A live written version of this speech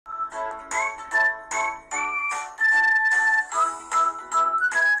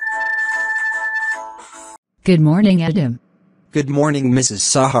Good morning, Adam. Good morning, Mrs.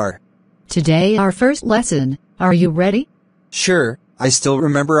 Sahar. Today our first lesson. Are you ready? Sure, I still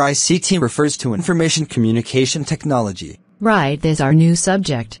remember ICT refers to information communication technology. Right, this is our new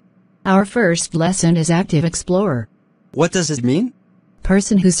subject. Our first lesson is active explorer. What does it mean?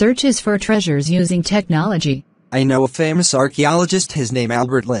 Person who searches for treasures using technology. I know a famous archaeologist, his name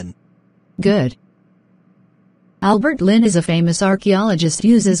Albert Lynn. Good. Albert Lynn is a famous archaeologist,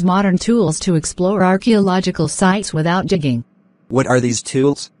 uses modern tools to explore archaeological sites without digging. What are these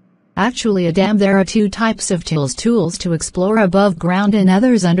tools? Actually, Adam, there are two types of tools. Tools to explore above ground and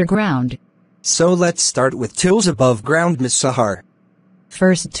others underground. So let's start with tools above ground, Miss Sahar.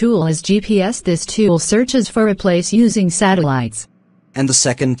 First tool is GPS. This tool searches for a place using satellites. And the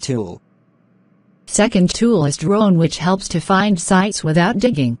second tool? Second tool is drone, which helps to find sites without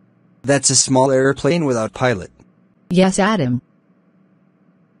digging. That's a small airplane without pilot. Yes, Adam.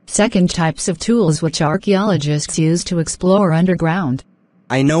 Second types of tools which archaeologists use to explore underground.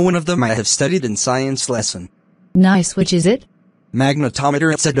 I know one of them, I have studied in science lesson. Nice, which is it?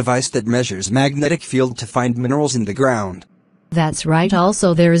 Magnetometer. It's a device that measures magnetic field to find minerals in the ground. That's right.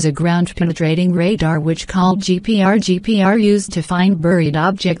 Also there is a ground penetrating radar, which called GPR used to find buried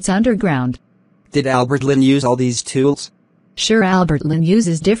objects underground. Did Albert Lynn use all these tools? Sure, Albert Lynn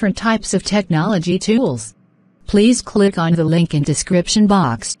uses different types of technology tools. Please click on the link in description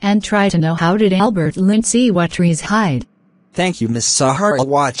box and try to know how did Albert Lynn see what trees hide. Thank you, Miss Sahar. I'll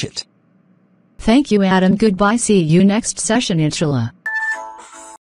watch it. Thank you, Adam. Goodbye. See you next session, inshallah.